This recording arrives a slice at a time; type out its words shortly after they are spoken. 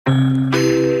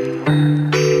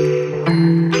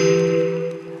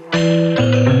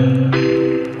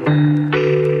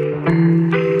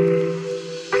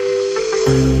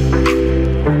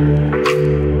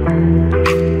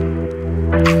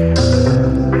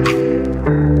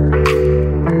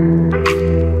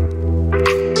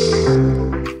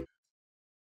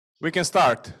We can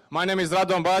start. My name is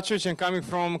Radovan Baćović. I'm coming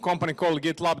from a company called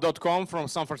GitLab.com from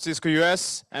San Francisco,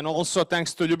 US. And also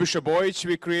thanks to Ljubiša Bojić,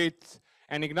 we create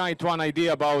and ignite one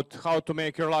idea about how to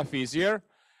make your life easier.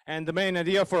 And the main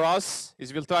idea for us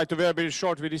is, we'll try to be very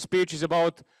short with this speech, is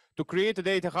about to create a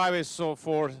data highway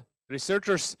for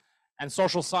researchers and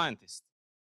social scientists.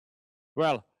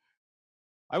 Well,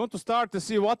 I want to start to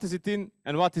see what is it in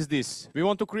and what is this. We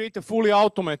want to create a fully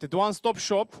automated one-stop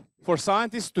shop for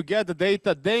scientists to get the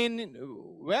data they need,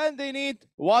 when they need,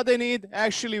 what they need,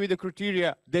 actually with the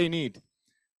criteria they need.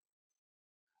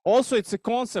 Also, it's a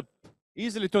concept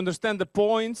easily to understand the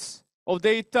points of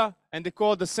data and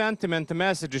decode the sentiment and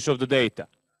messages of the data.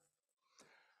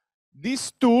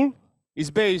 This tool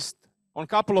is based on a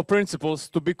couple of principles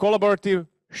to be collaborative,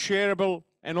 shareable,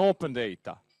 and open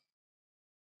data.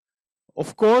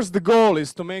 Of course, the goal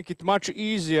is to make it much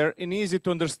easier and easy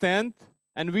to understand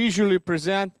and visually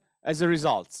present as a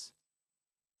results.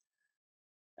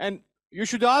 And you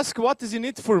should ask, what is in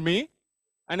it for me?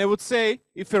 And I would say,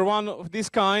 if you're one of this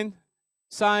kind,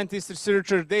 scientist,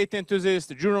 researcher, data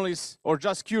enthusiast, journalist, or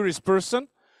just curious person,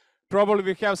 probably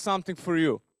we have something for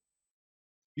you.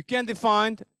 You can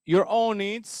define your own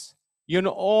needs, your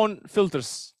own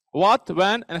filters. What,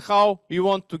 when, and how you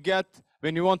want to get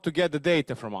when you want to get the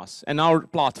data from us and our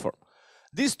platform.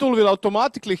 This tool will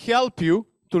automatically help you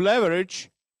to leverage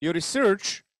your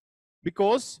research,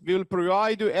 because we will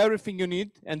provide you everything you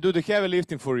need and do the heavy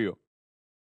lifting for you.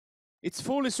 It's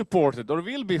fully supported, or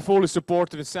will be fully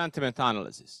supported, with sentiment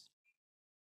analysis.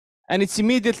 And it's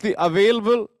immediately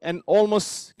available and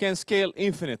almost can scale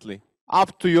infinitely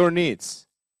up to your needs.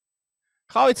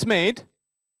 How it's made?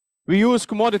 We use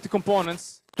commodity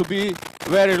components to be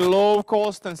very low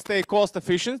cost and stay cost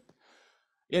efficient,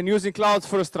 and using clouds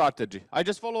for a strategy. I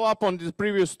just follow up on the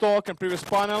previous talk and previous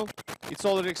panel. It's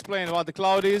already explained what the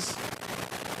cloud is.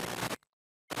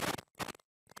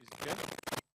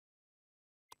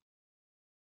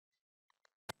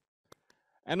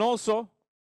 And also,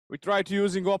 we try to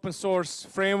using open source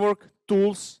framework,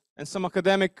 tools, and some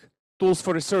academic tools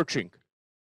for researching.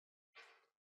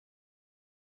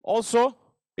 Also,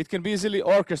 it can be easily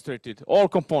orchestrated, all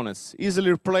components,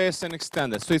 easily replaced and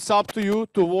extended. So it's up to you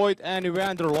to avoid any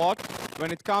vendor lock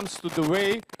when it comes to the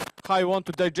way how you want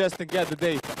to digest and get the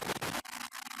data.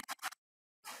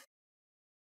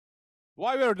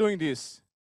 Why we are doing this?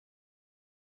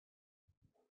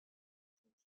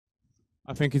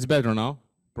 I think it's better now,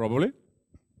 probably.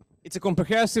 It's a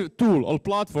comprehensive tool or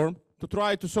platform to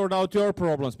try to sort out your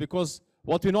problems, because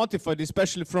what we notified,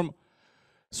 especially from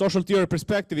social theory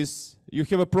perspective, is you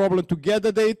have a problem to get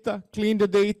the data, clean the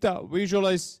data,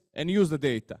 visualize and use the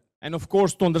data, and of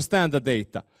course to understand the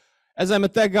data. As I'm a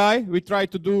tech guy, we try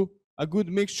to do a good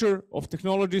mixture of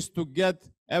technologies to get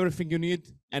everything you need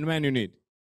and when you need.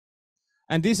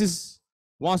 And this is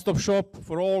one-stop shop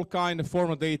for all kind of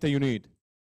formal data you need.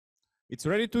 It's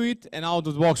ready to eat and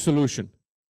out-of-the-box solution.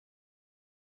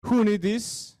 Who need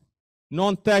this?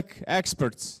 Non-tech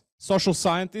experts, social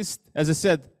scientists, as I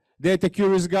said, data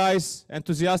curious guys,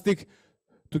 enthusiastic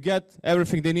to get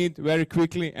everything they need very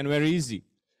quickly and very easy.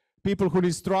 People who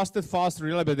need trusted, fast,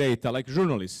 reliable data, like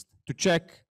journalists, to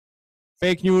check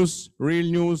fake news, real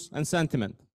news, and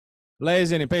sentiment.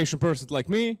 Lazy and impatient persons like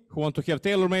me, who want to have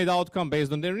tailor-made outcome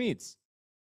based on their needs.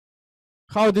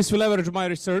 How this will leverage my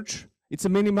research? It's a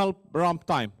minimal ramp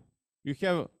time. You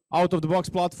have out-of-the-box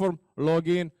platform, log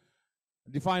in,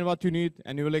 define what you need,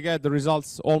 and you will get the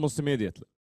results almost immediately.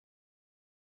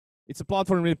 It's a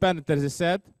platform independent, as I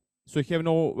said, so you have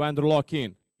no vendor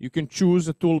lock-in. You can choose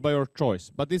a tool by your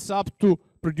choice, but it's up to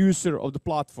producer of the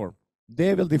platform.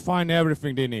 They will define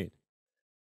everything they need.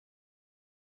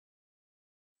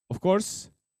 Of course,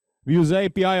 we use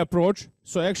API approach,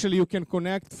 so actually you can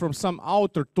connect from some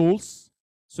outer tools,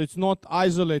 so it's not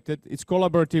isolated, it's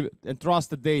collaborative and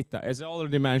trusted data, as I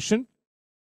already mentioned.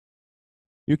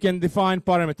 You can define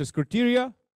parameters,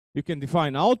 criteria, you can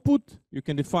define output, you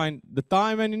can define the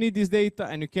time when you need this data,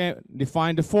 and you can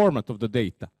define the format of the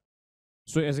data.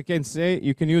 So as I can say,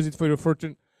 you can use it for your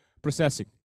further processing.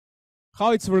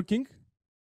 How it's working?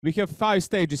 We have 5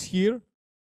 stages here: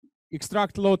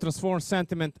 extract, load, transform,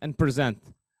 sentiment, and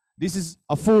present. This is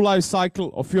a full life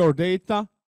cycle of your data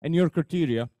and your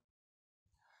criteria.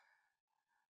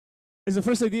 As the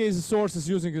first idea is the source is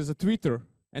using as a Twitter.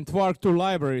 and Twark2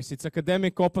 libraries. It's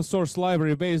academic open source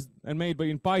library based and made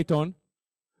in Python.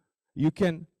 You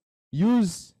can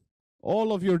use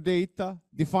all of your data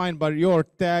defined by your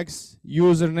tags,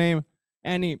 username,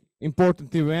 any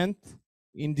important event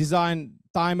in design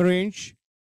time range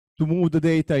to move the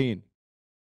data in.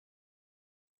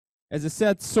 As I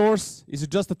said, source is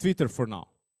just a Twitter for now.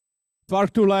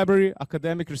 Twark2 library,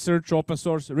 academic research, open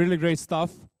source, really great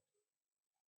stuff.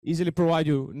 Easily provide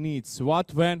you needs,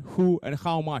 what, when, who, and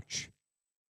how much.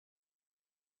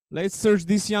 Let's search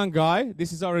this young guy.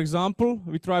 This is our example.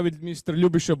 We try with Mr.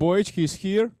 Ljubiša Bojić, he's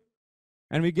here,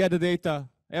 and we get the data,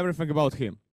 everything about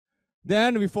him.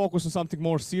 Then we focus on something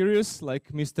more serious, like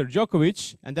Mr.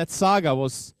 Baćović, and that saga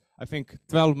was, I think,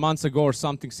 12 months ago or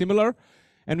something similar.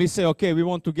 And we say, okay, we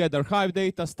want to get archive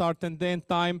data, start and end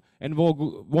time, and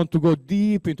we'll want to go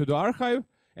deep into the archive,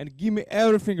 and give me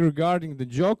everything regarding the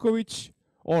Baćović,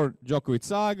 or Baćović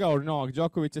saga, or Novak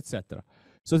Djokovic, etc.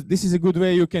 So this is a good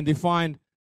way you can define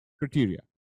criteria.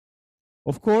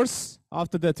 Of course,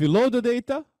 after that we load the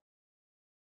data,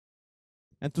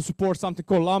 and to support something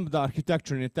called Lambda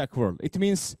architecture in the tech world. It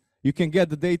means you can get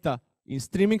the data in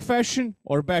streaming fashion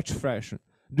or batch fashion.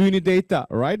 Do you need data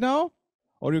right now?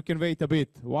 Or you can wait a bit,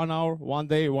 1 hour, 1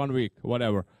 day, 1 week,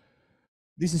 whatever.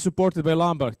 This is supported by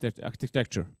Lambda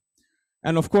architecture.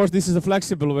 And of course, this is a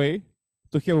flexible way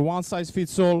to have a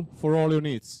one-size-fits-all for all your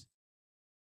needs.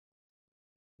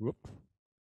 Whoop.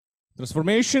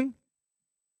 Transformation,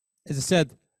 as I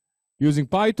said, using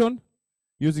Python,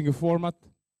 using a format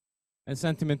and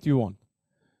sentiment you want.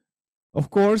 Of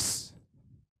course,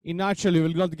 in nutshell, you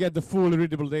will not get the full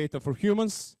readable data for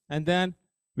humans, and then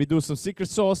we do some secret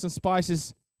sauce and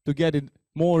spices to get it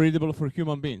more readable for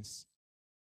human beings.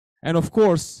 And of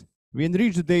course, we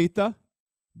enrich the data,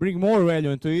 bring more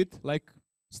value into it, like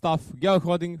stuff,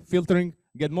 geocoding, filtering,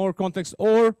 get more context,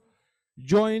 or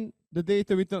join the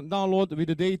data with download with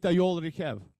the data you already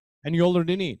have and you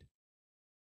already need.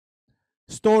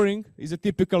 Storing is a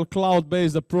typical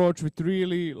cloud-based approach with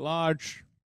really large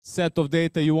set of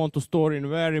data you want to store in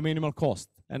very minimal cost.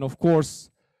 And of course,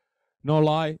 no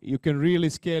lie, you can really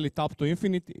scale it up to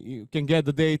infinity. You can get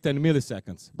the data in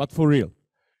milliseconds, but for real.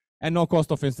 And no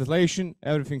cost of installation,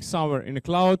 everything somewhere in the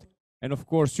cloud. And of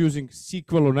course, using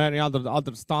SQL or any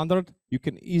other standard, you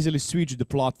can easily switch the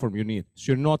platform you need.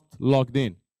 So you're not logged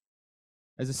in.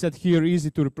 As I said here, easy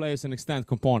to replace and extend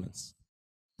components.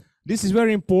 This is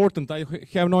very important. I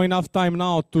have not enough time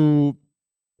now to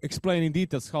explain in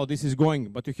details how this is going,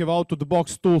 but you have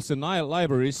out-of-the-box tools and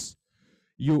libraries.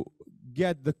 You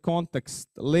get the context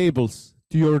labels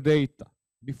to your data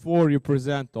before you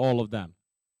present all of them.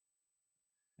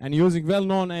 And using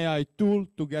well-known AI tool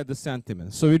to get the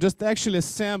sentiment. So you just actually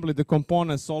assemble the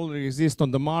components already exist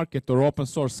on the market or open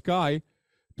source Sky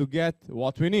to get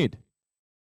what we need.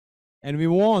 And we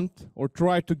want or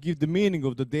try to give the meaning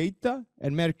of the data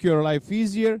and make your life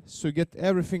easier so you get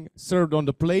everything served on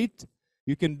the plate.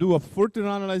 You can do a further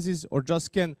analysis or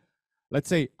just can, let's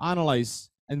say, analyze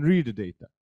and read the data.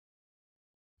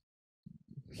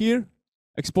 Here,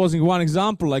 exposing one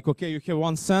example, like, okay, you have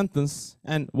one sentence,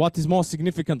 and what is most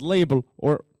significant label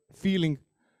or feeling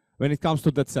when it comes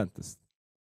to that sentence.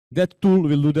 That tool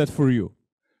will do that for you.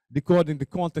 Decoding the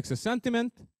context and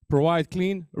sentiment, provide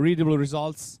clean, readable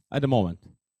results at the moment.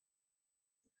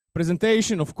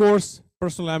 Presentation, of course,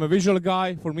 personally I'm a visual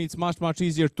guy. For me, it's much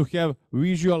easier to have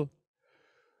visual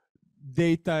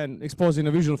data and expose in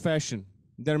a visual fashion.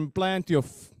 There are plenty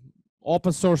of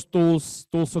open source tools,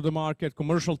 tools of the market,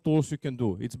 commercial tools you can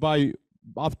do. It's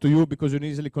up to you because you can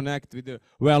easily connect with the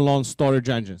well-known storage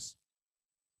engines.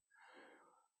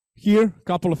 Here, a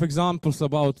couple of examples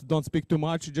about don't speak too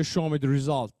much, just show me the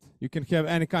result. You can have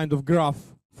any kind of graph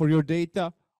for your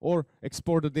data or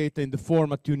export the data in the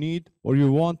format you need or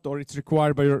you want or it's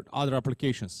required by your other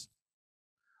applications.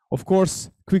 Of course,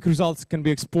 quick results can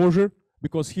be exposure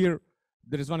because here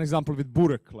there is one example with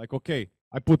burek, like, okay,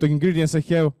 I put the ingredients I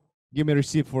have, give me a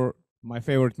receipt for my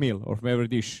favorite meal or favorite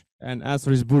dish, and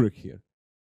answer is burek here.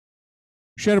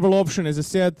 Shareable option, as I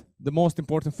said, the most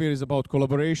important thing is about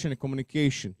collaboration and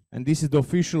communication, and this is the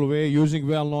official way using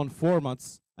well-known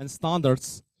formats and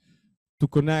standards to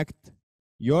connect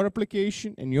your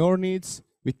application and your needs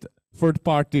with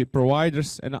third-party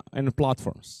providers and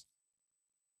platforms.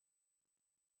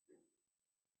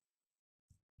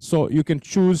 So you can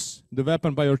choose the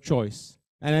weapon by your choice.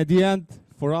 And at the end,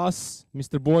 for us,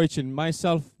 Mr. Bojić and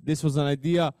myself, this was an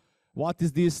idea. What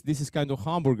is this? This is kind of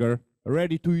hamburger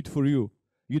ready to eat for you.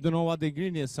 You don't know what the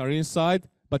ingredients are inside,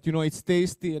 but you know it's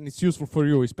tasty and it's useful for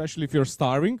you, especially if you're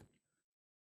starving.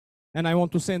 And I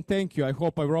want to say thank you. I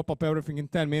hope I wrap up everything in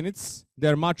 10 minutes.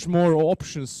 There are much more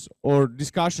options or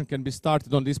discussion can be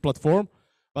started on this platform.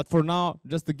 But for now,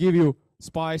 just to give you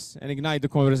spice and ignite the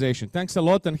conversation. Thanks a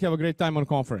lot and have a great time on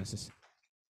conferences.